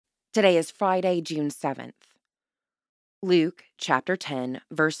Today is Friday, June 7th. Luke chapter 10,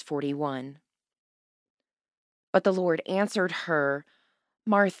 verse 41. But the Lord answered her,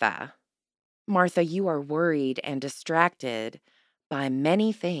 Martha, Martha, you are worried and distracted by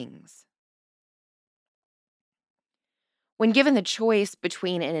many things. When given the choice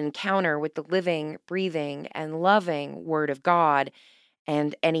between an encounter with the living, breathing, and loving Word of God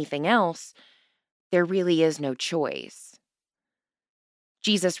and anything else, there really is no choice.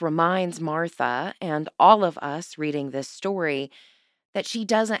 Jesus reminds Martha and all of us reading this story that she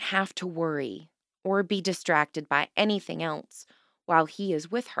doesn't have to worry or be distracted by anything else while he is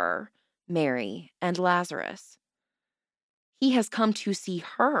with her, Mary, and Lazarus. He has come to see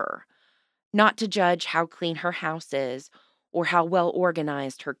her, not to judge how clean her house is or how well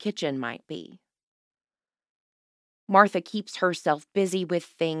organized her kitchen might be. Martha keeps herself busy with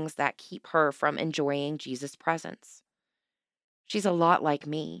things that keep her from enjoying Jesus' presence. She's a lot like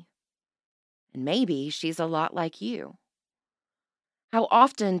me, and maybe she's a lot like you. How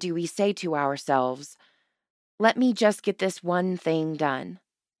often do we say to ourselves, let me just get this one thing done?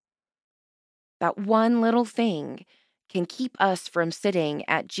 That one little thing can keep us from sitting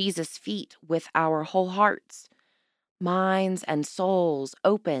at Jesus' feet with our whole hearts, minds, and souls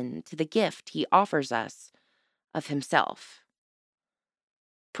open to the gift he offers us of himself.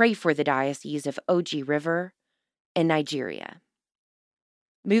 Pray for the Diocese of Oji River in Nigeria.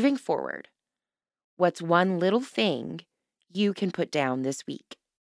 Moving forward, what's one little thing you can put down this week?